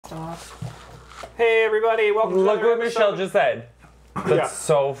pissed off. Hey everybody, welcome to Look what Michelle just said. That's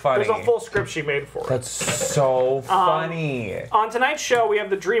so funny. There's a full script she made for it. That's so funny. On tonight's show, we have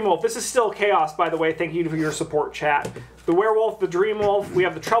the Dream Wolf. This is still chaos, by the way. Thank you for your support, chat. The Werewolf, the Dream Wolf. We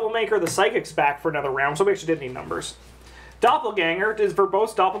have the Troublemaker. The Psychic's back for another round, so we actually did need numbers. Doppelganger. Is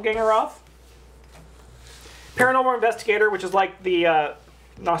verbose Doppelganger off? Paranormal Investigator, which is like the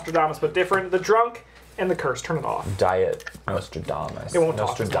Nostradamus, but different. The Drunk and the Curse. Turn it off. Diet. Nostradamus. It won't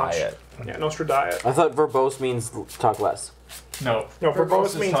talk as much. Nostradiet. Yeah, Nostradiet. I thought verbose means talk less. No. No,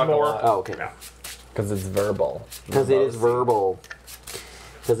 verbose means more. Oh, okay. Yeah. Because it's verbal. Because it is verbal.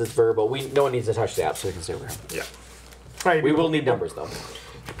 Because it's verbal. No one needs to touch the app, so we can stay over here. Yeah. Right, We will need numbers, though.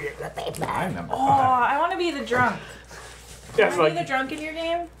 I'm number Oh, 5. I want to be the drunk. Yeah, Can it's I be like the drunk in your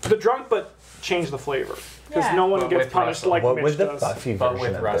game? the Drunk, but change the flavor. Because Yeah. no one But gets with punished Russell. like What Mitch would the does. Buffy But version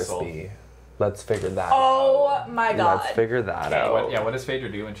with of Russell. this be? Let's figure that out. Oh my god. Let's figure that out. What does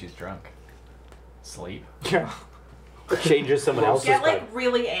Phaedra do when she's drunk? Sleep? Yeah. Changes someone else's Get card. like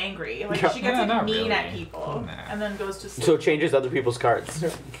really angry. Like Yeah. she gets Yeah, like not mean really. at people. Nah. And then goes to sleep. So it changes other people's cards. Yeah,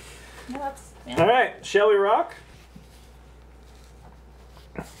 that's, yeah. All right, shall we rock?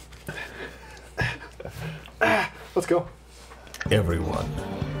 Let's go. Everyone,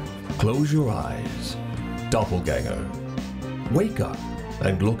 close your eyes. Doppelganger. Wake up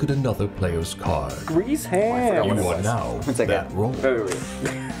and look at another player's card. Grease You hand. are now like that role.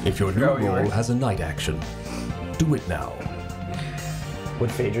 If your new role has a night action, do it now. What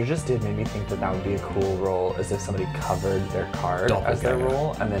Phaedra just did made me think that that would be a cool role, as if somebody covered their card as their Doppelganger.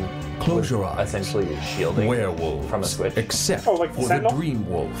 role, and then Close was your eyes. essentially shielding Werewolves, from a switch. except Oh, like the for the Sentinel? Dream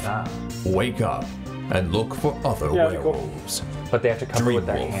Wolf. Ah. Wake up and look for other Yeah, that'd be cool. werewolves. But they have to cover Dream with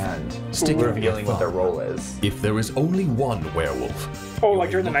their Wolf. hand, Stick out your revealing what their thumb. role is. If there is only one werewolf, Oh, you like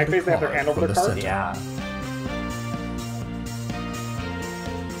may during the look night at a phase, they have their card hand over from their the card? center. Yeah.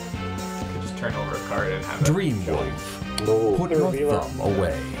 You could just turn over a card and have Dream it. Wolf. Oh. Put The your revealer. thumb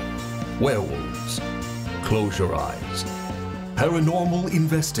away. Werewolves. Close your eyes. Paranormal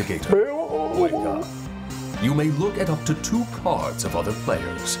Investigator. Wake up. You may look at up to 2 cards of other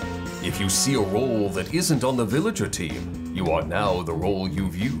players. If you see a role that isn't on the villager team, you are now the role you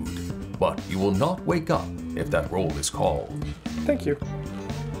viewed. But you will not wake up if that role is called. Thank you.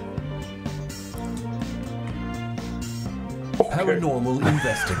 Paranormal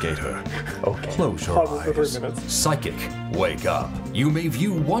Investigator. Okay. Close your Pause it for 3 eyes. minutes. Psychic. Wake up. You may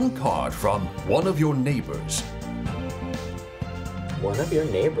view 1 card from one of your neighbors. One of your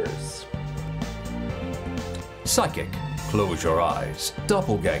neighbors. Psychic. Close your eyes.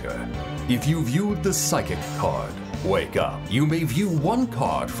 Doppelganger. If you viewed the psychic card, wake up. You may view 1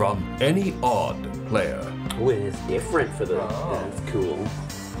 card from any odd player. Oh, it is different for the. That's cool.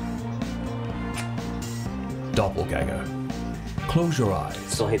 Doppelganger. Close your eyes.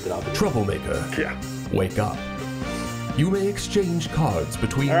 Still hate the doppelganger. Troublemaker. Yeah. Wake up. You may exchange cards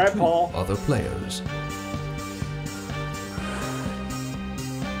between All right, 2 Paul. other players.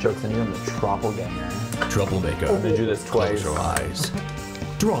 Joke's on you, I'm the Troppelganger. Troublemaker. I'm gonna do this Close twice. your eyes.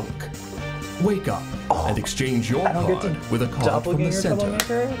 Drunk. Wake up and exchange your I don't get card to with a card from the Doppelganger center.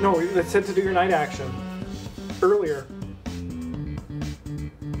 Troublemaker? No, it said to do your night action. Earlier.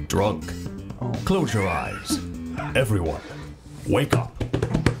 Drunk. Close your eyes. Everyone, wake up.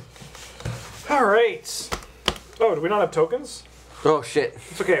 All right. Oh, do we not have tokens? Oh shit.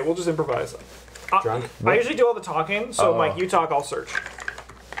 It's okay, we'll just improvise. Drunk. I usually do all the talking, so Mike, you talk, I'll search.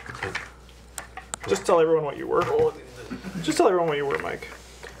 Just tell everyone what you were. Just tell everyone what you were, Mike.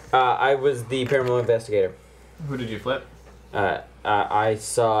 I was the paranormal investigator. Who did you flip? I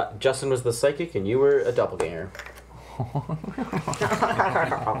saw Justin was the psychic and you were a doppelganger.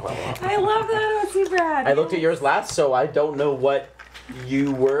 I love that, OC Brad. I looked at yours last, so I don't know what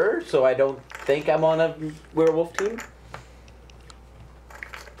you were, so I don't think I'm on a werewolf team.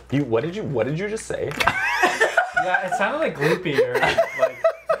 What did you just say? Yeah, it sounded like Gloopy or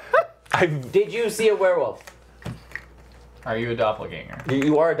like. Did you see a werewolf? Are you a doppelganger?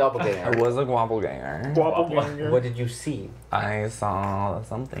 You are a I doppelganger. was a Wobbleganger. Doppelganger. What did you see? I saw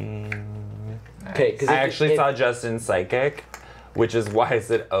something. Okay, because I actually saw Justin's psychic, which is why I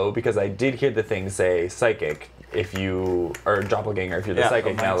said oh, because I did hear the thing say psychic if you or doppelganger if you're the Yeah,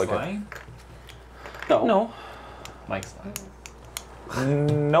 psychic. Now Mike's look lying? No. Mike's lying.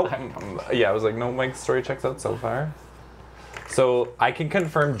 Nope. Yeah, I was like, no, Mike's story checks out so far. So I can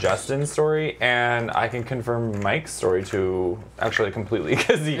confirm Justin's story, and I can confirm Mike's story too, actually completely,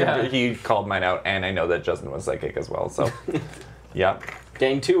 because he called mine out, and I know that Justin was psychic as well. So, yeah.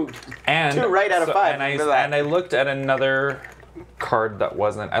 Dang, two And right out of 5. And I looked at another card that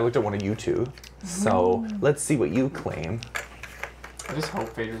wasn't. I looked at one of you two. So let's see what you claim. I just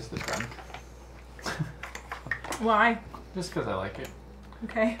hope Vader's the drunk. Why? Just because I like it.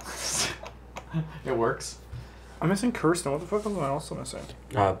 Okay. It works. I'm missing Kirsten. What the fuck was I also missing?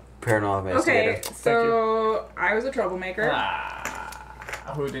 Paranormal investigator. Okay, so I was a troublemaker.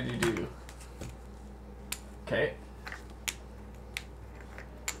 Who did you do? Okay.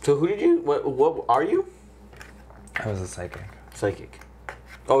 So who did you? What are you? I was a psychic. Psychic.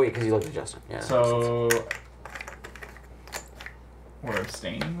 Oh yeah, because you looked at Justin. Yeah. So we're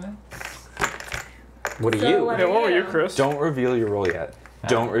abstaining then. What are So you? what Yeah, are what were you, you? Chris? Don't reveal your role yet.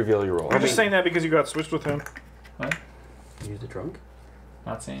 Don't reveal your role. I'm just saying that because you got switched with him. What? You're the drunk.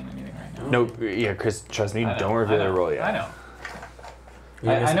 Not saying anything right now. No, yeah, Chris, trust me, I know, don't reveal I know, your role yet. I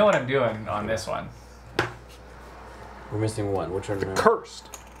know. I know what I'm doing on this one. We're missing one. Which one? Cursed.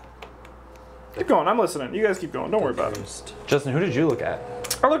 Keep going. I'm listening. You guys keep going. Don't worry about it. Cursed. Justin, who did you look at?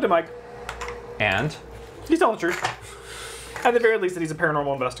 I looked at Mike. And? He's telling the truth. At the very least, that he's a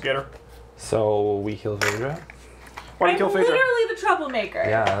paranormal investigator. So we kill Phaedra? Why do I'm you kill Phaedra? literally the troublemaker.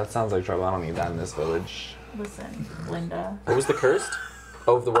 Yeah, that sounds like trouble. I don't need that in this village. Listen, Linda. What was the cursed?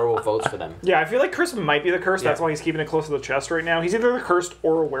 Oh, the werewolf votes for them. Yeah, I feel like Chris might be the cursed. That's Yeah. why he's keeping it close to the chest right now. He's either the cursed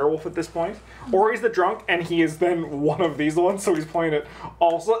or a werewolf at this point, or he's the drunk and he is then one of these ones. So he's playing it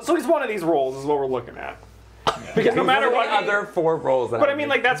also. So he's one of these roles is what we're looking at. Because no matter what, other 4 roles. but I mean,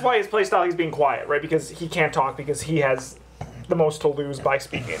 like that's why his playstyle he's being quiet, right? Because he can't talk because he has the most to lose by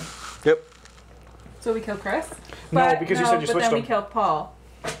speaking. Yep. So we kill Chris? No, because you said you but switched then we him. killed Paul.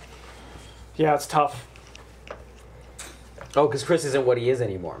 Yeah, it's tough. Oh, because Chris isn't what he is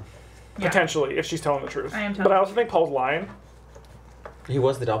anymore. Yeah. Potentially, if she's telling the truth. I am telling But I also think Paul's lying. He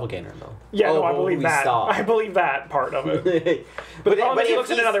was the doppelganger, though. Yeah, Oh, no, I well, believe we that. saw. I believe that part of it. But the problem is he if looks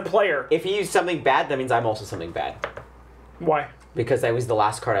at he's- another player. If he used something bad, that means I'm also something bad. Why? Because that was the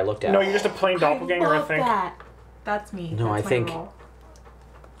last card I looked at. No, you're just a plain doppelganger, I love think. that. That's me. No, That's I my think- role.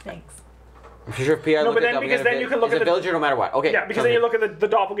 Thanks. I'm sure if PR No, looked but at then because then you can look it's at a villager no matter what. Okay. Yeah, because then you look at the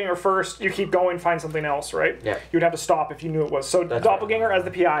doppelganger first, you keep going, find something else, right? Yeah. You would have to stop if you knew it was. So That's doppelganger right. as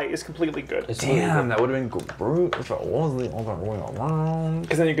the PI is completely good. It's totally Damn, good. that would have been great if it was the other way around.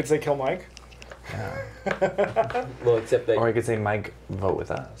 Because then you could say kill Mike. Well, except that Or I could say, Mike, vote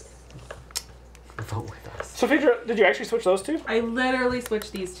with us. vote with us. So Phaedra, did you actually switch those two? I literally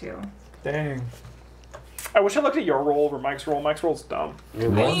switched these two. Dang. I wish I looked at your roll over Mike's roll. Mike's roll's dumb.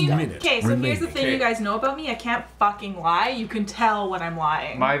 One minute Okay, so here's the remaining. thing you guys know about me. I can't fucking lie. You can tell when I'm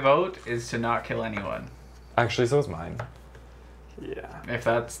lying. My vote is to not kill anyone. Actually, so is mine. Yeah. If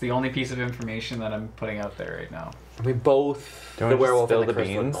that's the only piece of information that I'm putting out there right now. We both, Do you the want to werewolf spill and the the curse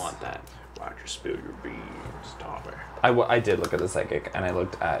would beans? want that. Why'd you spill your beans, Tommy? I did look at the psychic, and I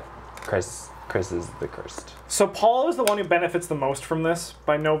looked at Chris. Chris is the cursed. So Paul is the one who benefits the most from this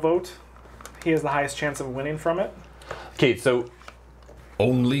by no vote. He has the highest chance of winning from it. Okay, so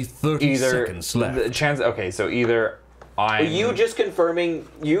Only 30 either seconds left. the chance. Okay, so either I'm. You just confirming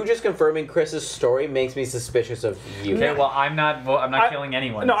Chris's story makes me suspicious of you. Okay, well I'm not killing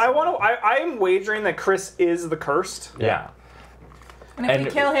anyone. No, I am wagering that Chris is the cursed. Yeah. and if we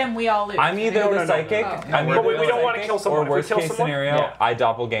and kill him, we all lose. I'm either No, the no, no. psychic. Oh. I'm No, either we the don't wanna psychic, kill someone. Or If we worst kill case someone- scenario, Yeah. I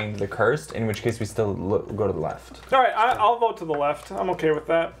doppelganger the cursed. In which case, we still go to the left. All right, I'll vote to the left. I'm okay with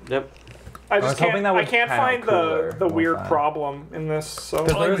that. Yep. I was just hoping can't. that I would can't pan out find cooler, the more weird fun. problem in this. So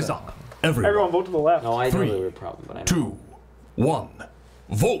Time is up. everyone Everyone. vote to the left. No, I know 3, the weird problem, but I know. 2, 1.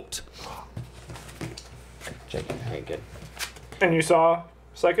 Vote. Okay, good. And you saw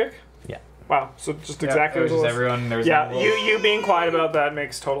psychic? Yeah. Wow. So just Yeah, exactly it was as it just was. everyone. There was Yeah, no you being quiet about that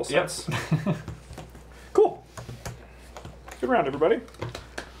makes total Yep. sense. Cool. Good round, everybody.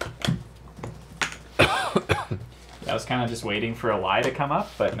 I was kind of just waiting for a lie to come up,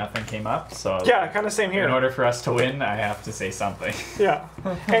 but nothing came up. So Yeah, kind of same here. in order for us to win, I have to say something. Yeah.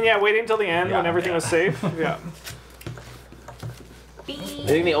 And yeah, waiting until the end Yeah, when everything yeah. was safe. Yeah. I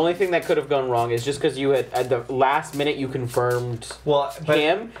think the only thing that could have gone wrong is just because you had at the last minute you confirmed Well,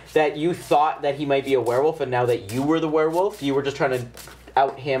 him that you thought that he might be a werewolf, and now that you were the werewolf, you were just trying to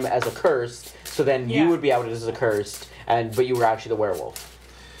out him as a cursed. So then Yeah. you would be outed as a cursed, but you were actually the werewolf.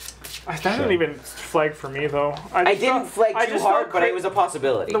 That didn't even flag for me though. I just didn't thought- flag I too just hard, thought but Chris- it was a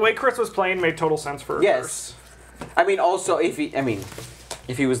possibility. the way Chris was playing made total sense for Yes. I mean, also if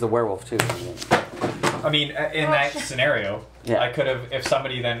he was the werewolf too. I mean, in that scenario, Yeah. I could have, if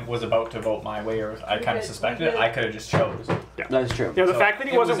somebody then was about to vote my way, or I kind of suspected it, I could have just chose. That's true. Yeah, the So fact that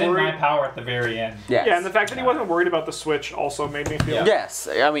he it wasn't was in worried. my power at the very end. Yes. Yeah, and the fact that he wasn't worried about the switch also made me feel. Yeah. Yes.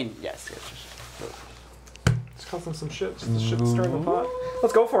 I mean, yes. It's causing some shit. Just the shit to stir in the pot.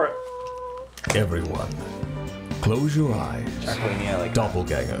 Let's go for it. Everyone, close your eyes. Yeah, like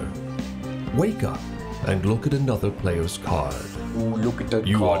Doppelganger. Wake up and look at another player's card. Ooh, look at the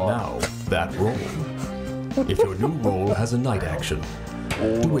You are now that role. If your new role has a night action,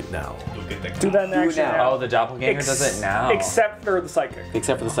 do it now. Do that in action now. Oh, the doppelganger does it now. Except for the psychic.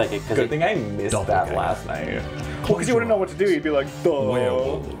 Except for the psychic. Good thing I missed that Doppelganger. last night. Well, because you wouldn't know what to do. You'd be like, duh.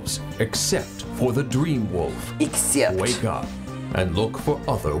 Werewolves, except for the Dream Wolf. Except. Wake up and look for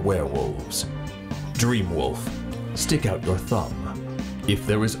other werewolves. Dream Wolf, stick out your thumb. If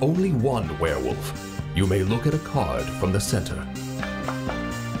there is only one werewolf, you may look at a card from the center.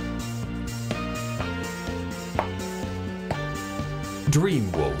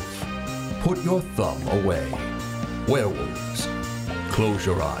 Dream Wolf, put your thumb away. Werewolves, close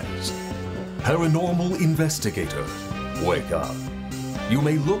your eyes. Paranormal investigator, wake up. You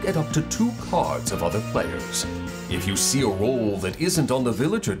may look at up to 2 cards of other players. If you see a role that isn't on the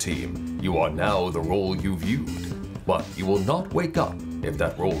villager team, you are now the role you viewed. But you will not wake up if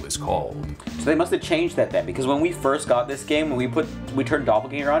that role is called. So they must have changed that then, because when we first got this game, when we turned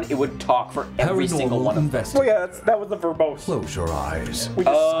Doppelganger on, it would talk for every single one of them. Well, investigator, yeah, that was the verbose. close your eyes. We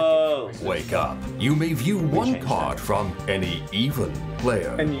just Oh. Wake up. You may view one card from any even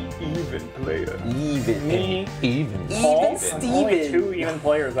player. Any even player. Even. Me, Even. Paul, Even and Steven. only 2 even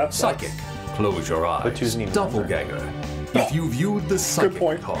players. That's Psychic. Close your eyes. two's an even Doppelganger. If you viewed the psychic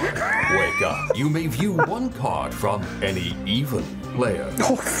point. card, wake up. You may view one card from any even player.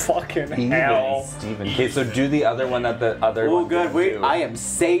 Oh, fucking hell. Steven. Okay, so do the other one that the other Oh, one good. didn't Wait, do. I am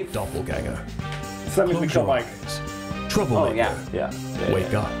safe. Doppelganger. So that means we Close kill your Mike. eyes. Troublemaker. Oh, yeah. Yeah.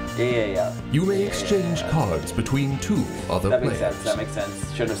 Wake up. Yeah. You may exchange cards between 2 other That makes players. sense. That makes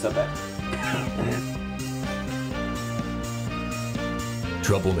sense. Shouldn't have said that.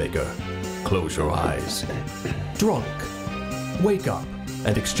 Troublemaker. Close your eyes. Drunk. Wake up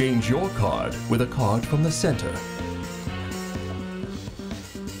and exchange your card with a card from the center.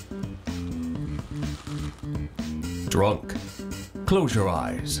 Drunk. Close your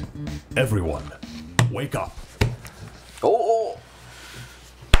eyes. Everyone, wake up. Oh.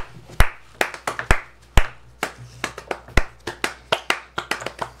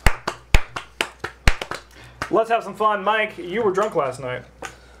 Let's have some fun. Mike, you were drunk last night.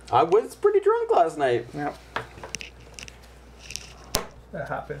 I was pretty drunk last night. Yeah. That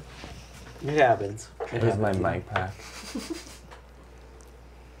happened. It happens. Here's my mic pack.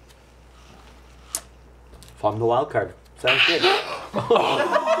 If I'm the wild card. Sounds good.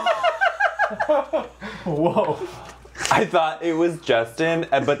 Whoa. I thought it was Justin,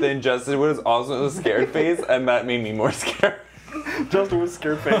 but then Justin was also a scared face, and that made me more scared. Justin was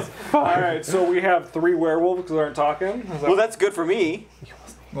scared face. Alright, so we have 3 werewolves because they aren't talking. Is that- Well, that's good for me.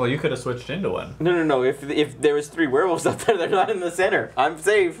 Well, you could have switched into one. No. If there was 3 werewolves up there, they're not in the center. I'm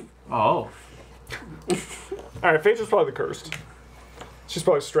safe. Oh. Alright, Phaedra's probably the cursed. She's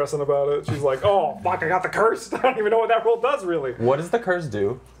probably stressing about it. She's like, oh, fuck, I got the cursed. I don't even know what that roll does, really. What does the curse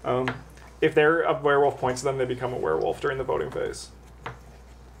do? If they're a werewolf points to them, they become a werewolf during the voting phase.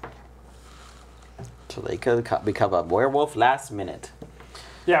 So they could become a werewolf last minute.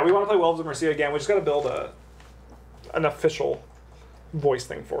 Yeah, we want to play Wolves of Mercia again. We just got to build an official voice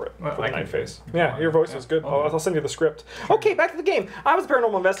thing for it, Well, for I the can night phase. do Yeah, one. your voice Yeah. was good. Oh, I'll send you the script. Okay, back to the game. I was a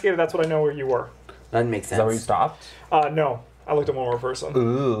paranormal investigator. That's what I know where you were. That makes Is that where you sense. stopped? No, I looked at one more person.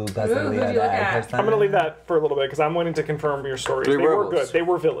 Ooh, that's Ooh, who'd you look at? I'm going to leave that for a little bit because I'm waiting to confirm your stories. Three They were werewolves. good. They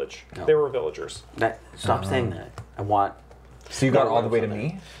were village. No. They were villagers. Stop saying that. I want. So you got all the way to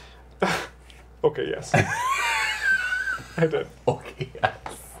me? Okay, yes. I did. Okay, yes.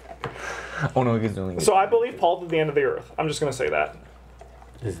 Oh no, he's doing it. So I believe Paul did the end of the earth. I'm just going to say that.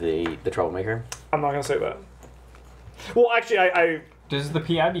 Is the troublemaker? I'm not going to say that. Well, actually, I Does the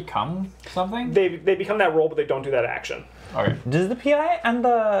PI become something? they become that role, but they don't do that action. Okay. Does the PI and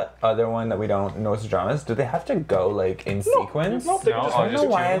the other one that we don't know is dramas, do they have to go like in sequence? no, they No, just I don't know just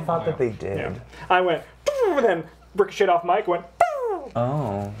why I two. thought that they Yeah. did. I went, and then ricocheted off Mike, went,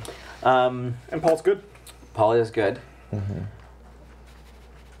 Oh. and Paul's good. Paul is good.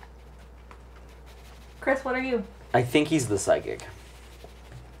 Chris, what are you? I think he's the psychic.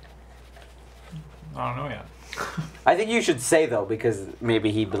 I don't know yet. I think you should say though, because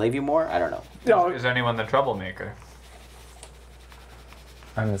maybe he'd believe you more. I don't know. No, Is anyone the troublemaker?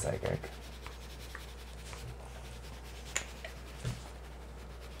 I'm the psychic.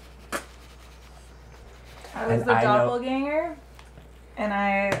 I was And the I know- doppelganger, and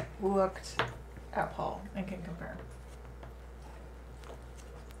I looked at Paul and can confirm.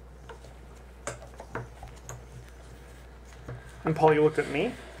 and Paul, you looked at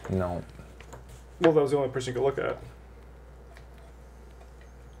me? No. Well, that was the only person you could look at.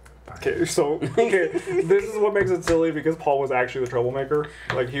 Okay, so, this is what makes it silly because Paul was actually the troublemaker.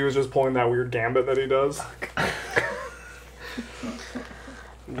 Like, he was just pulling that weird gambit that he does.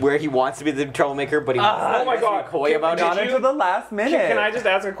 where he wants to be the troublemaker, but he wants oh my God. to be coy about Got it. into the last minute. Can I just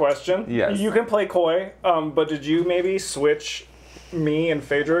ask a question? Yes. You can play coy, but did you maybe switch me and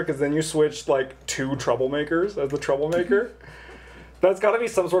Phaedra? Because then you switched like 2 troublemakers as the troublemaker. That's got to be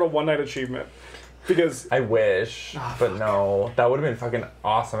some sort of one-night achievement. Because I wish, but no. That would have been fucking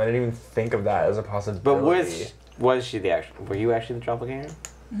awesome. I didn't even think of that as a possibility. But was she the actual? Were you actually the troublemaker?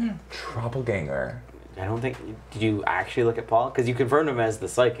 Troubleganger. I don't think. Did you actually look at Paul? Because you confirmed him as the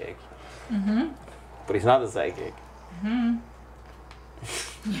psychic. Mm-hmm. But he's not the psychic. Mm-hmm.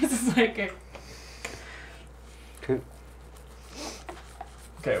 He's a psychic.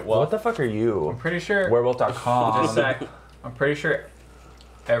 Okay, well, What the fuck are you? I'm pretty sure. Werewolf.com. Just a sec. I'm pretty sure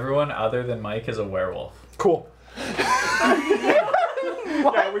everyone other than Mike is a werewolf. cool.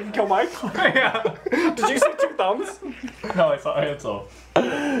 Yeah, we can kill Mike. Yeah. Did you see 2 thumbs? No, I saw it, so.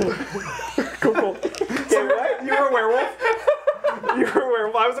 Cool. So what? You were a werewolf. You were a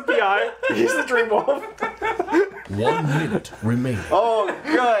werewolf. I was a PI. He's the dream wolf. 1 minute remaining. Oh,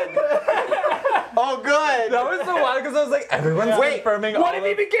 good. Oh, good. That was so wild because I was like, everyone's confirming What all if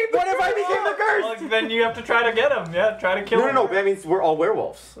he of- became the What if I became the curse? Well, then you have to try to get him. Yeah, try to kill him. No. That means we're all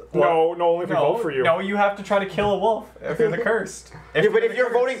werewolves. No, only if we vote for you. No, you have to try to kill a wolf if you're the cursed. Yeah, but if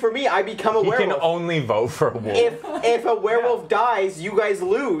you're voting for me, I become a He can werewolf. only vote for a wolf. If a werewolf dies, you guys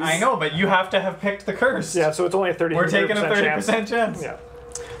lose. I know, but you have to have picked the cursed. Yeah, so it's only a 30%. We're taking a 30% chance. Yeah.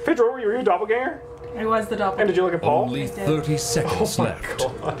 Phaedra, were you a doppelganger? I was the doppelganger. And did you look at Paul? Only 30 seconds left.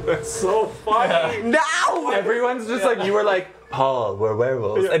 That's so funny. Now! Everyone's just like, you were like, Paul, we're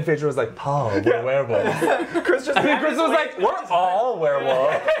werewolves. And Phaedra was like, Paul, we're werewolves. Chris just And then Chris was like, we're all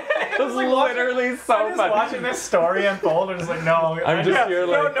werewolves. It was literally so I'm just funny. watching this story unfold and just like, no. I'm just here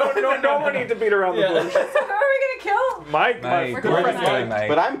like, no one needs to beat around the bush. So who are we gonna kill? Mike, Mike, my we're friend just killing Mike. Mike.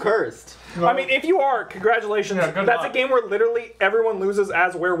 But I'm cursed. I mean, if you are, congratulations. Yeah, good That's luck. a game where literally everyone loses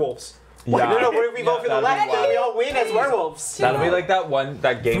as werewolves. Yeah. No, what if we vote for the that'd be left and wild. we all win as werewolves? That'll be like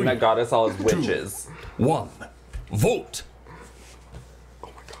that game that got us all as witches. 1. Vote.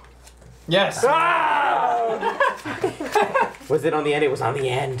 Yes. Was it on the end? It was on the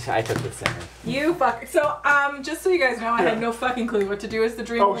end. I took the center. You fuck. So, just so you guys know, I had no fucking clue what to do as the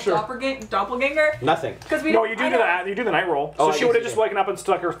dream wolf sure. doppelganger. Nothing. Because we No, don't- you do I the don't- that. You do the night roll. Oh, So I she would have guess just you waken up and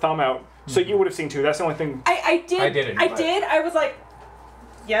stuck her thumb out. So you would have seen 2. That's the only thing. I did. I didn't, I but- did. I was like,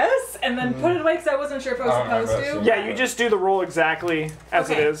 yes, and then put it away because I wasn't sure if I was I don't supposed remember. to. Yeah, you just do the roll exactly as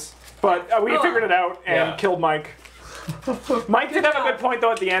Okay. it is. But we Oh. figured it out and Yeah. killed Mike. Mike did have a good point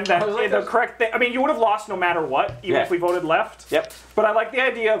though at the end that I was like, the correct thing. I mean, you would have lost no matter what, even Yeah. if we voted left. Yep. But I like the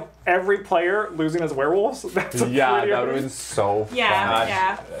idea of every player losing as werewolves. That's a Yeah, pretty that would have been so Yeah, fun.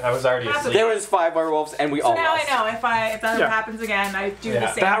 yeah. I was already asleep. There was 5 werewolves and we So all now lost. I know if that Yeah. happens again, I do Yeah.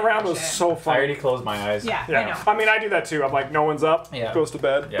 the same. That round was shit. so I fun. already closed my eyes. Yeah, I Yeah. know. I mean, I do that too. I'm like, no one's up, Yeah. goes to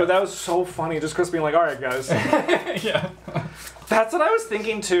bed. Yeah. But that was so funny. Just Chris being like, all right, guys. Yeah. That's what I was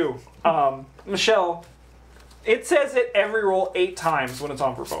thinking too. Michelle, it says it every roll 8 times when it's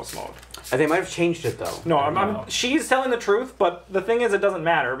on verbose mode. They might have changed it though. No, No. she's telling the truth, but the thing is, it doesn't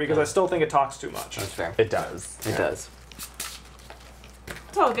matter because I still think it talks too much. That's fair. It does. It does.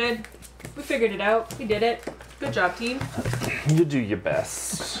 It's all good. We figured it out. We did it. Good job, team. You do your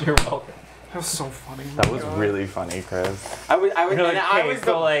best. You're welcome. That was so funny. That was really funny, Chris. I was You're like, and I okay, was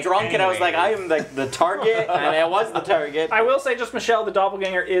so, like, drunk and I was like, I anyways. am like the target, and I was the target. I will say, just Michelle, the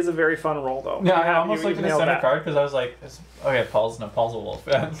doppelganger is a very fun role, though. Yeah, You I have- almost you looked at the nailed center that. card because I was like, okay, Paul's a wolf.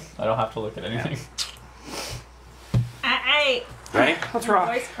 Yeah, I don't have to look at anything. Aye. Ready? Let's My rock.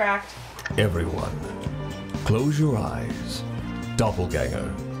 voice cracked. Everyone, close your eyes.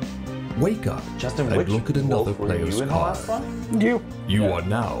 Doppelganger. Wake up Justin, and which look at another wolf were player's you in the card. last one? You. You are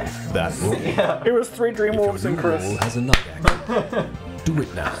now that role. It was 3 dream If your wolves and new Chris. role has a nut do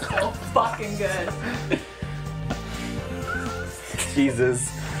it now. So fucking good. Jesus.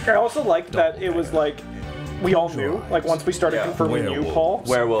 I also liked that it was like, we all knew, like once we started confirming you, Paul.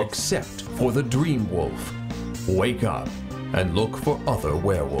 Werewolf. Except for the Dream Wolf. Wake up and look for other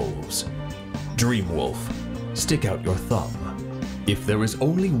werewolves. Dream Wolf, stick out your thumb. If there is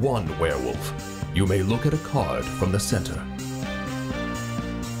only one werewolf, you may look at a card from the center.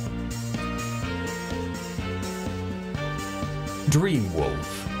 Dream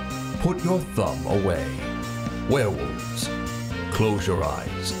Wolf, put your thumb away. Werewolves, close your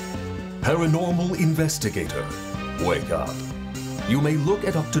eyes. Paranormal Investigator, wake up. You may look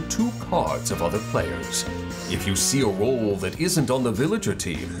at up to 2 cards of other players. If you see a role that isn't on the villager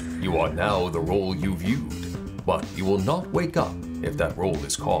team, you are now the role you viewed. But you will not wake up if that role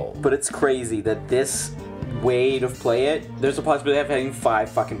is called. But it's crazy that this way to play it, there's a possibility of having 5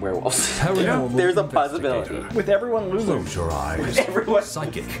 fucking werewolves. Paranormal There's a investigator. possibility. With everyone losing. Close your eyes. Everyone-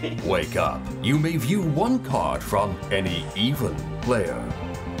 Psychic, wake up. You may view 1 card from any even player.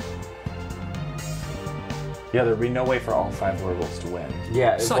 Yeah, there'd be no way for all 5 werewolves to win.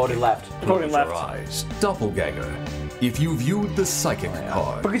 Yeah, it Psychic. voted left. Voting Close your left. eyes. Doppelganger. If you viewed the psychic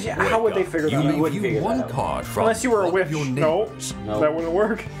card, Because wake how would they up. figure that You out? may You wouldn't view figure that 1 out. card from Unless you were a one witch. of your No. neighbors. No. That wouldn't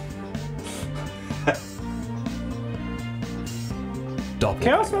work. Doppelganger.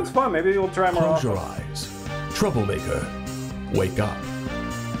 Chaos sounds fun. Maybe we'll try more Close often. your eyes. Troublemaker, wake up.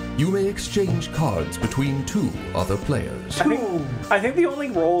 You may exchange cards between 2 other players. I think the only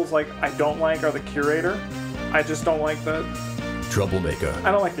roles like I don't like are the curator. I just don't like the. Troublemaker,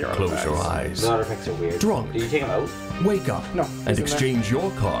 I don't like the artifacts. close your eyes. The artifacts are weird. Drunk. Did you take them out? Wake up No, and he's in there. exchange your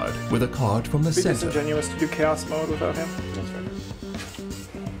card with a card from the It'd be center. disingenuous to do chaos mode without him.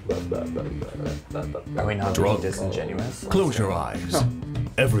 Are we not Drunk. being disingenuous? Close your eyes.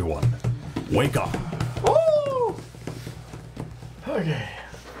 Everyone, wake up. Okay.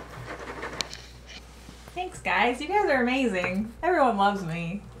 Thanks, guys. You guys are amazing. Everyone loves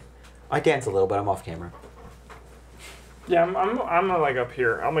me. I dance a little, but I'm off camera. Yeah, I'm like up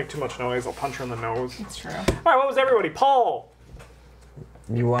here. I'll make too much noise. I'll punch her in the nose. It's true. All right, what was everybody? Paul.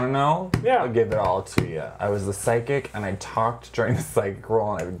 You want to know? Yeah. I'll give it all to you. I was the psychic, and I talked during the psychic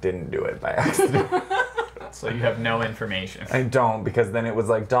roll, and I didn't do it by accident. So you have no information. I don't, because then it was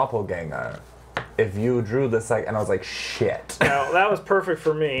like doppelganger. If you drew the psychic, and I was like, shit. Now that was perfect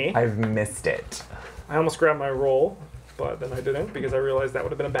for me. I've missed it. I almost grabbed my roll, but then I didn't because I realized that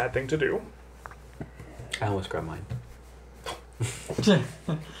would have been a bad thing to do. I almost grabbed mine.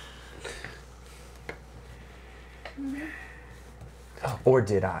 Or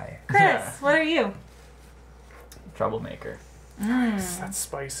did I? Chris, Yeah. what are you? Troublemaker. That's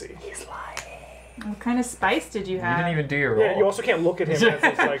spicy. What kind of spice did you You have? didn't even do your roll. Yeah, you also can't look at him as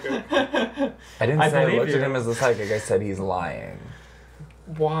a psychic. I didn't I say I believe looked you. at him as a psychic. I said he's lying.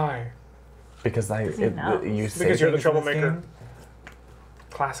 Why? Because he knows. you say Because you're the things in this troublemaker. game.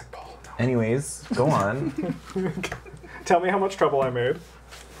 Classic Paul. No. Anyways, go on. Tell me how much trouble I made.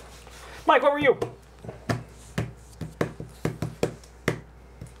 Mike, what were you?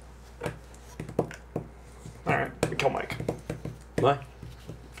 Alright, we kill Mike. What?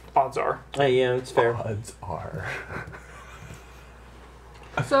 Odds are. Yeah, it's fair. Odds are.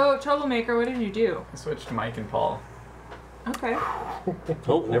 So, Troublemaker, what did you do? I switched to Mike and Paul. Okay.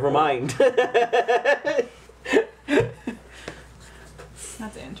 Oh, never mind.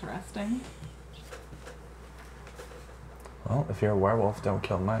 That's interesting. Well, if you're a werewolf, don't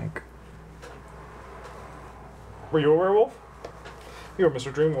kill Mike. Were you a werewolf? You were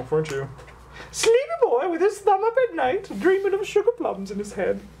Mr. Dreamwolf, weren't you? Sleepy boy with his thumb up at night, dreaming of sugar plums in his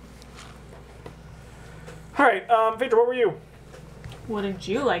head. Alright, Phaedra, what were you? What did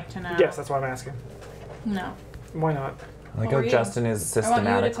you like to know? Yes, that's what I'm asking. No. Why not? I like What how were you? Justin is I want you to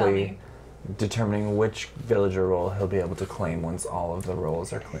tell systematically me. determining which villager role he'll be able to claim once all of the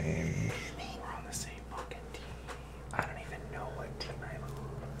roles are claimed. We're on the same fucking team. I don't even know what team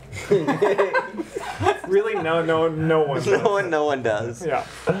I'm on. Really? No one does. no one does. Yeah.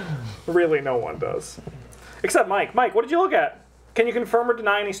 Really, no one does. Except Mike. Mike, what did you look at? Can you confirm or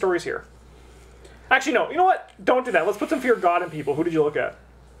deny any stories here? Actually, no. You know what? Don't do that. Let's put some fear of God in people. Who did you look at?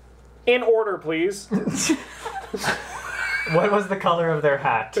 In order, please. What was the color of their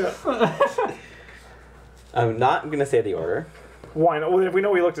hat? I'm not going to say the order. Why not? Well, if we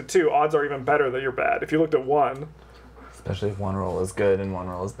know we looked at 2, odds are even better that you're bad. If you looked at 1. Especially if one role is good and one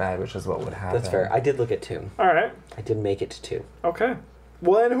role is bad, which is what would happen. That's fair. I did look at 2. All right. I did make it to 2. Okay.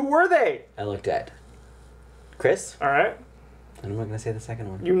 Well, then who were they? I looked at Chris, All right. and I'm not going to say the second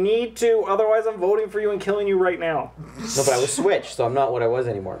one. You need to, otherwise I'm voting for you and killing you right now. No, but I was switched, so I'm not what I was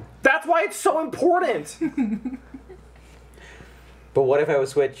anymore. That's why it's so important. But what if I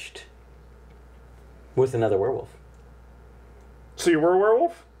was switched with another werewolf? So you were a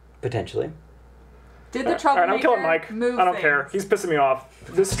werewolf? Potentially. Did the All right, Troublemaker I'm killing Mike. move I don't care. things? He's pissing me off.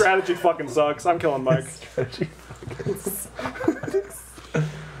 This strategy fucking sucks. I'm killing Mike.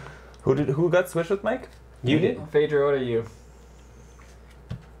 Who got switched with Mike? You did. Phaedra, what are you?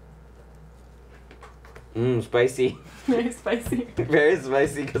 Spicy. Very spicy. Very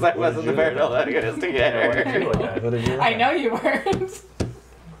spicy, because I wasn't the paranormal antagonist again. What did you look I at? know you weren't.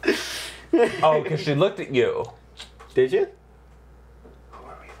 Oh, because she looked at you. Did you?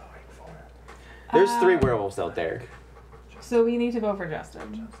 There's 3 werewolves out there. So we need to vote for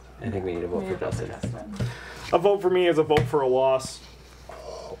Justin. I think we need to vote for Justin. A vote for me is a vote for a loss.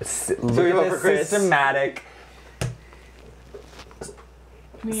 Look you at vote this for Chris? systematic.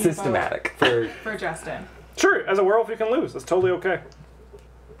 We need to vote Systematic. For for Justin. Sure, as a werewolf you can lose. That's totally okay.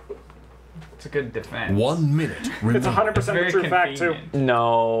 It's a good defense. 1 minute It's remaining. 100% a Very true fact too. convenient.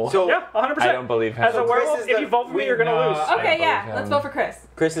 No. So Yeah, 100%. I don't believe him. As a So werewolf, Chris is if the- you vote for me, you're gonna lose. Okay, yeah. believe Let's him. vote for Chris.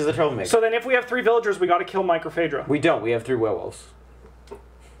 Chris is the troublemaker. So then if we have 3 villagers, we gotta kill Mike or Phaedra. we don't. We have 3 werewolves.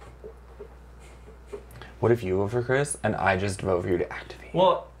 What if you vote for Chris and I just vote for you to activate?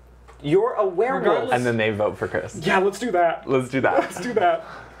 Well, You're a werewolf. Regardless- And then they vote for Chris. Yeah, let's do that. Let's do that. Let's do that.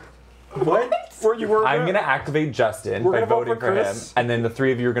 What? Where you were I'm gonna activate Justin We're by gonna vote voting for for him, Chris. and then the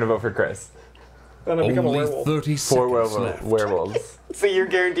 3 of you are gonna vote for Chris. Then I become a Only werewolf. 30 4 seconds left. werewolves. So you're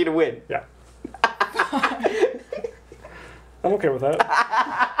guaranteed to win. Yeah. I'm okay with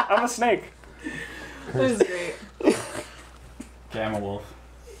that. I'm a snake. This is great. okay, I'm a wolf.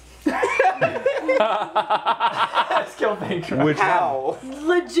 Let's kill Phaedra. Which one? How?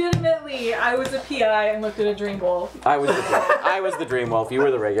 Legitimately, I was a PI and looked at a dream wolf. I was the dream wolf. You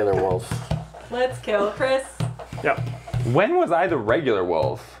were the regular wolf. Let's kill Chris. Yep. When was I the regular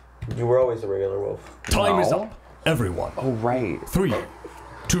wolf? You were always the regular wolf. Time is No. up. Everyone. Oh, right. 3,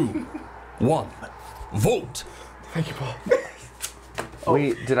 2, 1. Vote.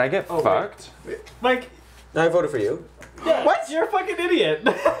 Wait, did I get fucked? Mike, I voted for you. what? You're a fucking idiot.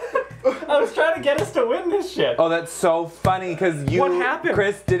 I was trying to get us to win this shit. Oh, that's so funny because you, What happened?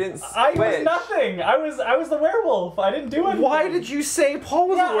 Chris, didn't switch. I was nothing. I was the werewolf. I didn't do anything. Why did you say Paul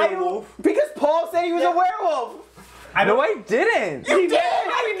was a werewolf? Because Paul said he was a werewolf. No, I didn't. You did.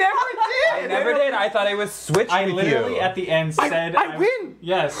 We never I did. never did. I thought I was switched I with literally you. at the end said I win.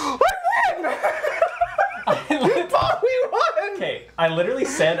 Yes. I win. Paul, we won. Okay, I literally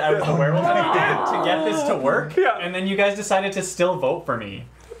said I was the werewolf to get this to work. Yeah. And then you guys decided to still vote for me.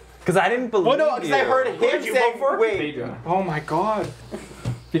 Because I didn't believe Well, no, because I you. heard him did you saying, vote for? "Wait." Phaedra. Oh my god.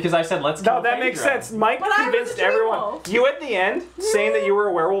 Because I said let's kill No, that makes Phaedra. sense. Mike But I was convinced a dream everyone. wolf. You at the end saying that you were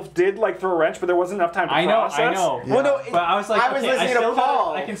a werewolf did like throw a wrench, but there wasn't enough time to I know, process. I know. Well, no, But I was like, I was okay, listening to still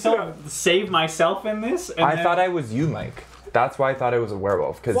Paul. I can still save myself in this. And I then- thought I was you, Mike. That's why I thought I was a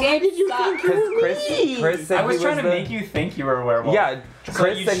werewolf. Because Why did you think Chris said I was he trying was to the, make you think you were a werewolf. Yeah, So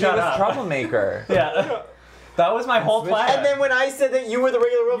Chris you'd said he shut was up. troublemaker. Yeah. That was my whole plan. And then when I said that you were the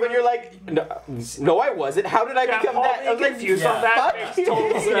regular wolf, and you're like, no, I wasn't. How did I Yeah, become Paul that? I being was like, confused yeah. on that Fuck makes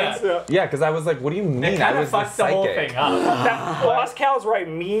total sense. Yeah. Yeah, because I was like, what do you mean? it I kind of was the fucked the whole psychic. thing up. That, Lost Cal's right.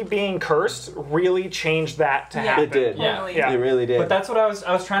 Me being cursed really changed that to Yeah. happen. It did. Yeah. Totally. Yeah. It really did. But that's what I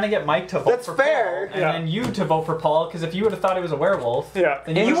was trying to get Mike to vote That's for fair. Paul, and Yeah. then you to vote for Paul, because if you would have thought he was a werewolf, Yeah.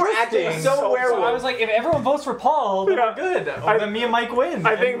 then you were would've- acting Interesting. so So werewolf. I was like, if everyone votes for Paul, then Yeah. we're good. I- Then me and Mike win.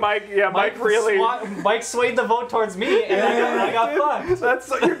 I think And Mike really. Mike swayed the vote towards me, and I got fucked. That's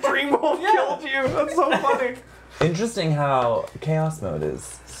your dream wolf Yeah. killed you. That's so funny. Interesting how chaos mode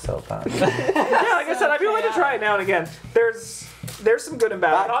is so fun. Yeah, like I said, I feel like to try it now and again. There's some good and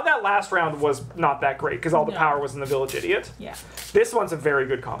bad. I thought that last round was not that great because all the No. power was in the village idiot. Yeah. This one's a very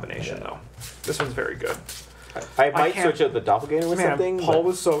good combination though. This one's very good. I might can't- switch out the doppelganger with Man, something. Paul but-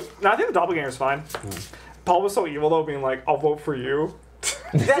 was so. No, I think the doppelganger's fine. Paul was so evil though, being like, "I'll vote for you."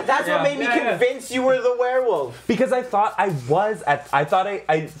 That's Yeah. what made me Yeah, yeah. convinced you were the werewolf. Because I thought I was at. I thought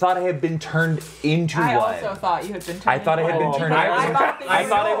I had been turned into I one. also thought you had been turned I thought I had been into turned one. into one. thought that I you-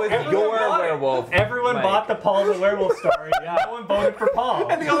 thought I was Everyone your bought it. werewolf. Everyone Mike. bought the Paul the werewolf story. No one voted for Paul.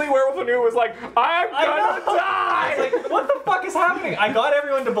 And the only werewolf who knew was like, "I'm gonna I die." was like, what the fuck is happening? I got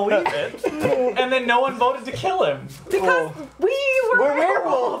everyone to believe it, and then no one voted to kill him. Because we were We're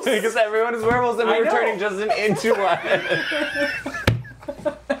werewolves. Because everyone is werewolves and we I were know. turning Justin into one.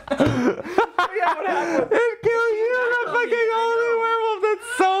 Yeah, what happened? It killed you, the fucking only werewolf. That's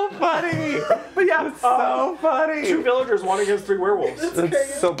so funny. But yeah, So funny. 2 villagers, 1 against 3 werewolves.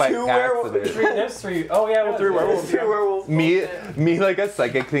 That's so by Two werewolves. accident. There's 3. Oh yeah, well, 3 werewolves. Two werewolves. Me like a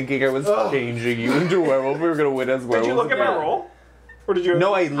psychic thinking I was changing you into a werewolf. We were gonna win as werewolves. Did you look at my roll? Or did you?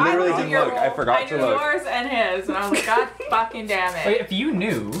 No, I literally I didn't your look. I roll. forgot I to knew look. yours and his, and I was like, God fucking damn Wait, it. if you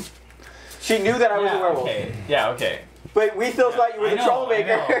knew. She knew that I was a Yeah, werewolf. okay. Yeah, okay. But we still thought you were I the know,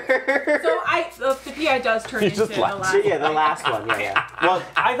 troublemaker. So the PI does turn You into just the laughed. last. Yeah, the last one. Yeah. Well,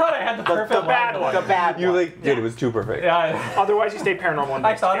 I thought I had the perfect bad one. one. the bad You one. like, dude, it was too perfect. Yeah. Otherwise, you stayed paranormal.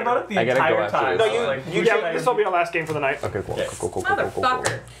 I thought about it the I gotta go entire after time. this. I was No, like, who Yeah, should I- this will be our last game for the night. Okay, cool. Yes. Cool.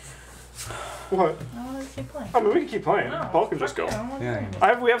 Motherfucker. What? Oh, let's keep playing. I mean, we can keep playing. No, Paul can just go. fuck yeah, I don't want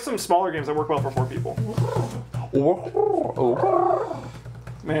Yeah. to We have some smaller games that work well for 4 people.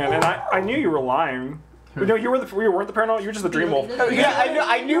 Man, and I knew you were lying. No, you weren't the paranormal. You were just the dream wolf. Yeah,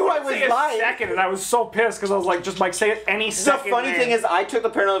 I knew I was Say a lying. second, and I was so pissed because I was like, just Mike, say it any The second. funny thing is, I took the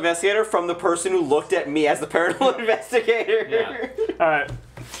paranormal investigator from the person who looked at me as the paranormal investigator. Yeah. All right,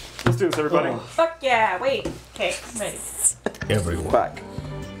 let's do this, everybody. Fuck yeah, wait. Okay, ready. Everyone, Fuck.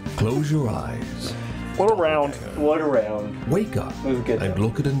 close your eyes What a round. What a round. Wake up was good, and though.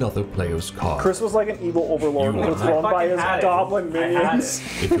 look at another player's card. Chris was like an evil overlord You who was are- thrown by I his fucking had it. goblin I had minions.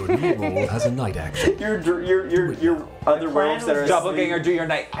 If your new roll has a night action, Your other werewolves that are Doppelganger, asleep, do your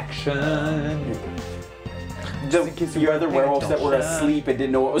night action. your other werewolves that were asleep and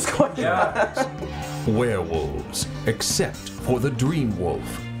didn't know what was going on. Yeah. werewolves, except for the Dream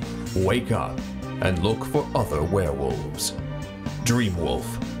Wolf. Wake up and look for other werewolves. Dream Wolf,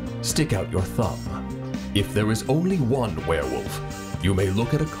 stick out your thumb. If there is only one werewolf, you may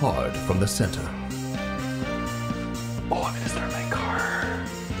look at a card from the center. Oh, I'm gonna start my car.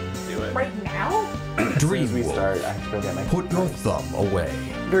 Do it. Right now? Dream We Wolf, start. I have to go get my. put your thumb away.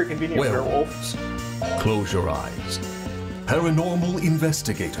 Very convenient werewolf. Werewolves, close your eyes. Paranormal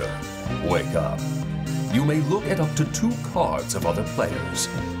investigator, wake up. You may look at up to 2 cards of other players.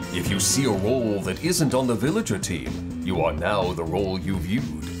 If you see a roll that isn't on the villager team, you are now the roll you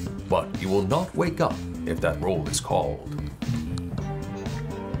viewed. But you will not wake up if that roll is called.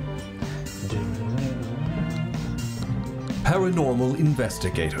 Paranormal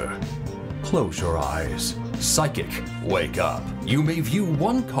investigator, close your eyes. Psychic, wake up. You may view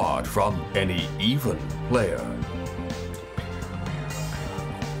 1 card from any even player.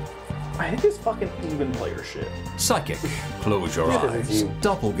 I hate this fucking even player shit. Psychic, close your eyes.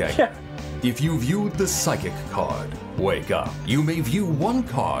 Doppelganger. Yeah. If you viewed the psychic card, wake up. You may view 1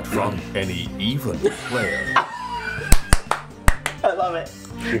 card from any even player. I love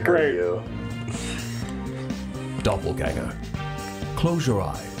it. Great. Doppelganger, close your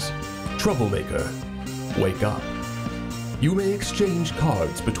eyes. Troublemaker, wake up. You may exchange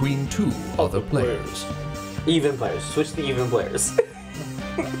cards between 2 other players. Even players. Switch to even players.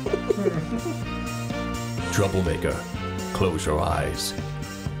 Troublemaker, close your eyes.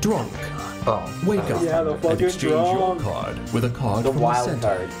 Drunk, Oh. wake up Yeah, the and fucking exchange drunk. your card with a card The from wild the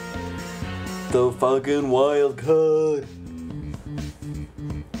center. card. The fucking wild card.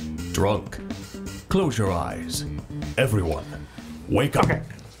 Drunk, close your eyes. Everyone, wake up. Okay.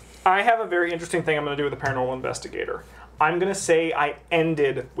 I have a very interesting thing I'm going to do with the paranormal investigator. I'm going to say I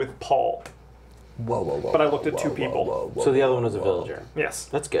ended with Paul, Whoa, whoa, whoa. but I looked at 2 people. So the other one was a villager. Yes.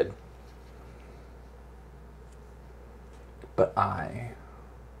 That's good. But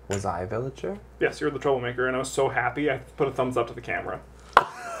was I villager? Yes, you're the troublemaker, and I was so happy I put a thumbs up to the camera.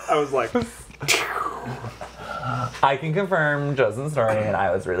 I was like, I can confirm Justin's story, and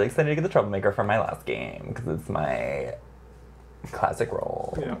I was really excited to get the troublemaker for my last game because it's my classic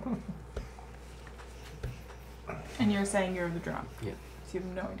role. yeah. And you're saying you're the drunk. Yeah. So you have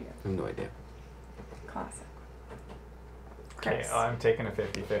no idea. I have no idea. Classic. Okay, Chris. I'm taking a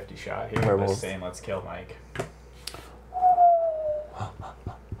 50-50 shot here. Werewolves. Just saying, let's kill Mike.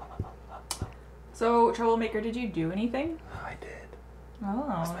 So, Troublemaker, did you do anything? I did. Oh,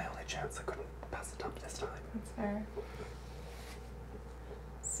 That was my only chance. I couldn't pass it up this time. that's fair.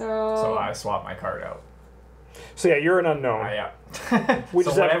 So I swapped my card out. So yeah, you're an unknown. Yeah. We So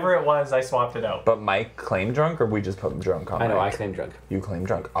just have- whatever it was, I swapped it out. But Mike claimed drunk, or we just put drunk on I know, I Mike? claim drunk. You claim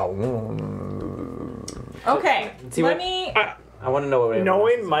drunk. Oh. Okay, See let what- me... I want to know what everyone else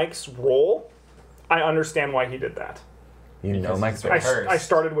Knowing is. Mike's role, I understand why he did that. You know Because Mike's he's I, the cursed. I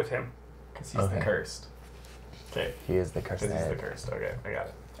started with him. Because he's Okay. the cursed. Okay. He is the cursed. Because he's the cursed. Okay, I got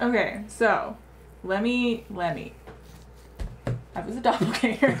it. Okay, so, let me... I was a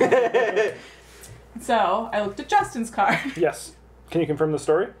doppelganger. So, I looked at Justin's card. Yes. Can you confirm the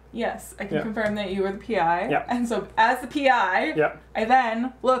story? Yes, I can Yeah. confirm that you were the PI. Yeah. And so, as the PI, Yeah. I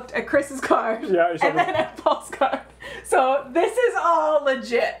then looked at Chris's card. Yeah, you said And then at Paul's card. So, this is all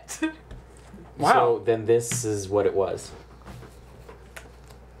legit. Wow. So then this is what it was.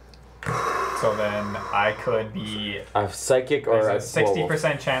 So then I could be. A psychic or a There's a werewolf.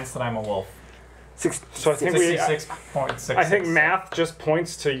 60% chance that I'm a wolf. So I think we. 66.6. I think math just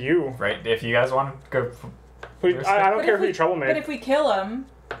points to you. Right. If you guys want to go, I don't But care if who you we- trouble made. But if we kill him,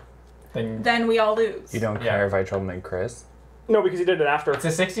 then then we all lose. You don't Yeah. care if I troublemaker Chris? No, because he did it after. it's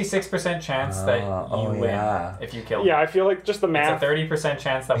a 66% chance that you Oh, win yeah. if you kill. Yeah, me. I feel like just the It's math. a 30%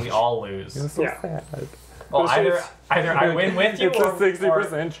 chance that we all lose. So Yeah. sad. Well, So either it's- I win with you, It's or a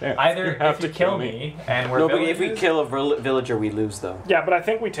 60% chance. Either you have if you to kill me and we're No, but if we villagers- kill a villager, we lose though. Yeah, but I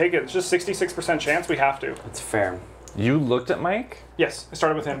think we take it. It's just 66% chance we have to. That's fair. You looked at Mike? Yes, I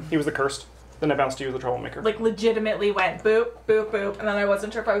started with him. He was the cursed. Then I bounced to you, the troublemaker. Like, legitimately went boop, boop, boop, and then I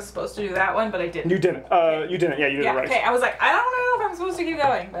wasn't sure if I was supposed to do that one, but I didn't. You didn't. You didn't. Yeah, you did Yeah, it right. okay, I was like, I don't know if I'm supposed to keep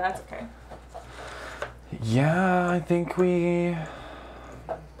going, but that's okay. Yeah, I think we...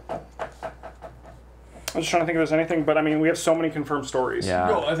 I'm just trying to think if there's anything, but I mean, we have so many confirmed stories. Yeah.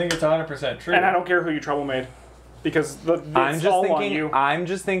 No, I think it's 100% true. And I don't care who you trouble made, because it's I'm just all on thinking. you. I'm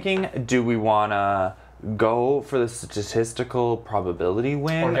just thinking. Do we wanna go for the statistical probability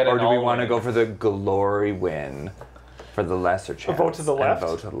win, Or get an or do we all want to win. go for the glory win for the lesser chance? vote to the left? And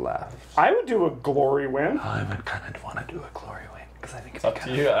vote to the left. I would do a glory win. I would kind of want to do a glory win because I think It's up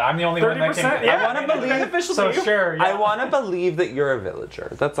to you. I'm the only one that 30%. can. Yeah, I wanna believe- beneficial So to you. sure. Yeah. I want to believe that you're a villager.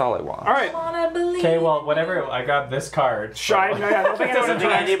 That's all I want. All right. Wanna believe. Okay, well, whatever. I got this card. Shy. I don't think I don't anyone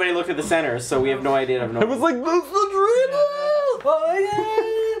think anybody looked at the centers, so we have no idea of It was like, that's the dream!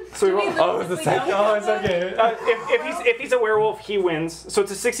 So we won't- Oh, it's the second. Oh, it's okay. if he's a werewolf, he wins. So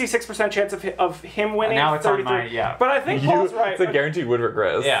it's a 66% chance of him winning. Now it's on 33. my- yeah. But I think Paul's right. It's a guaranteed win for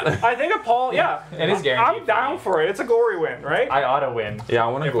Chris. Yeah. I think if Paul, yeah, It is guaranteed I'm down for for it. It's a glory win, right? I ought to win. Yeah, I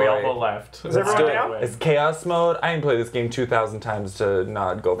want to If we all glory. vote left. Is everyone do it. down? It's chaos mode. I ain't played this game 2,000 times to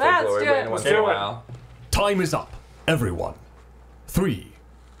not go for Let's glory do it. win once Let's in a do it. while. Time is up, everyone. 3,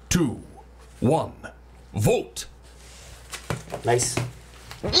 2, 1. Vote. Nice.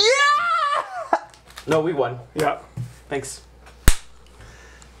 Yeah! No, we won. Yeah. Thanks.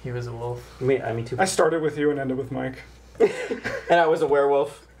 He was a wolf. Me too. I started with you and ended with Mike. And I was a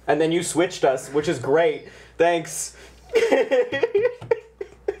werewolf. And then you switched us, which is great. Thanks.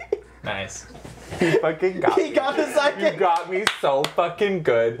 Nice. You fucking got He me. got the You second. got me so fucking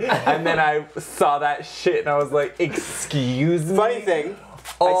good. And then I saw that shit and I was like, excuse me? Funny thing,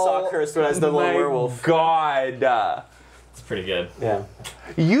 I saw cursed when I was the little my werewolf. God. It's pretty good. Yeah.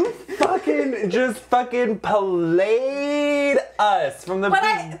 You fucking just fucking played us from the But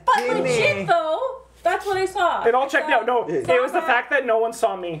beginning. legit though, that's what I saw. It all checked out. No, it was the fact that no one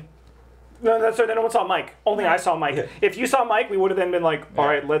saw me. No, that's right. No one saw Mike. Only I saw Mike. If you saw Mike, we would have then been like, all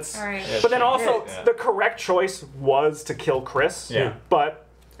right, let's. All right. But then also, Yeah. the correct choice was to kill Chris. Yeah. But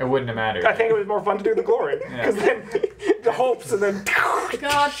It wouldn't have mattered. I think it was more fun to do the glory because then the hopes and then.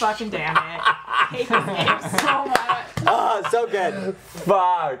 God fucking damn it. I hate this game so much. Ah, so good.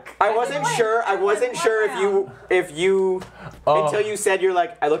 Fuck. I wasn't sure. I wasn't sure if you until you said you're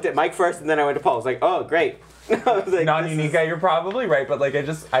like. I looked at Mike first, and then I went to Paul. I was like, oh, great. I was like, Non-unique guy, you're probably right, but like I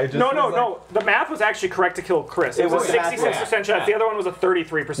just No, was like- no. The math was actually correct to kill Chris. It was a was the math, 66% chance. The other one was a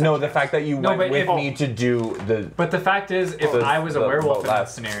 33%. No, the chance. fact that you No, went but with if- me to do the But the fact is, if The- I was a the werewolf vote in that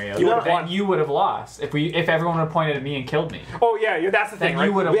last. scenario, You would've then won. you would have lost. If everyone would have pointed at me and killed me, Oh yeah, that's the thing, then right?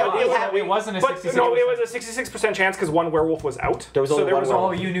 you would have We- lost. we had- It wasn't a But 66%. no, it was a 66% chance because one werewolf was out. There was only one Oh,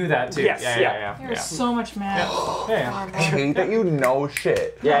 werewolf. you knew that too. Yes, Yeah, yeah. yeah. You're so much mad. Yeah. I hate that you know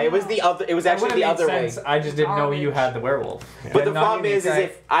shit. Yeah, it was the other. It was That actually would've the made other way. sense. I just didn't know you had the werewolf. But the Not problem unique is guy.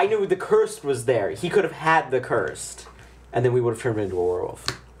 if I knew the cursed was there, he could have had the cursed, and then we would have turned him into a werewolf.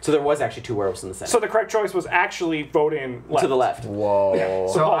 So there was actually two werewolves in the center. So the correct choice was actually voting left. to the left. Whoa.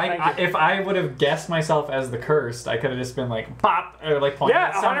 So Paul, thank you. if I would have guessed myself as the cursed, I could have just been like pop or like pointing Yeah,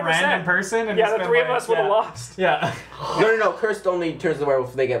 at some 100%. random person and Yeah, just the been three of like, us would have yeah. lost. Yeah. No. Cursed only turns the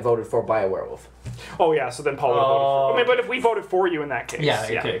werewolf if they get voted for by a werewolf, Oh yeah, so then Paul would have voted for. I mean, but if we voted for you in that case, Yeah.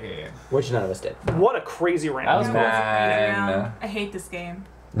 Okay. which none of us did. What a crazy round. That was Yeah, cool. it's a crazy Man. round. I hate this game.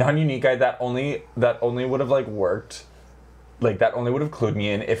 Non-unique guy that only would have like worked. Like that only would have clued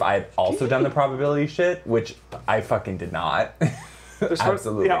me in if I had also done the probability shit, which I fucking did not.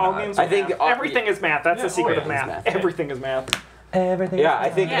 Absolutely Yeah, all not. games. I Are think math. all- everything is math. That's Yeah, the secret oh, of yeah, math. it's math. Everything is math. Everything. Yeah, I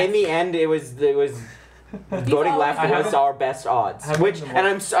think Yes. in the end it was voting left I was haven't- our best odds. haven't Which been- and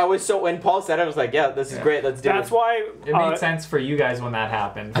I was so when Paul said it, I was like, yeah, this is Yeah. great. Let's do That's it. why. It made sense for you guys when that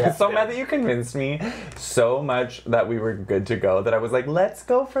happened. I'm so mad that you convinced me so much that we were good to go that I was like, let's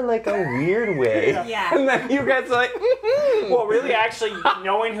go for like a weird way. Yeah. And then you guys were like, Well, really, actually,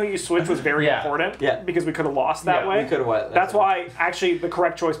 knowing who you switched was very Yeah. important. Yeah. Because we could have lost that Yeah, way. We could have won. That's why, actually, the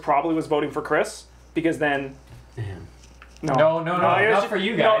correct choice probably was voting for Chris, because then. No, No, it was not just- for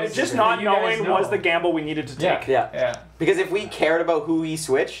you No, guys. it's just For not you guys, knowing no. was the gamble we needed to Yeah. take. Yeah. Yeah. Because if we cared about who he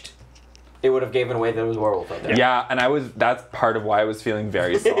switched, it would have given away that it was werewolf out there. yeah, and that's part of why I was feeling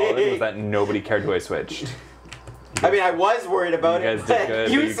very solid was that nobody cared who I switched. I mean, I was worried about You it. guys did but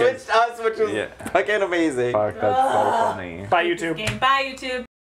good, You but you switched us, which was Yeah. fucking amazing. Fuck, that's so funny. Bye, YouTube. Game. Bye, YouTube.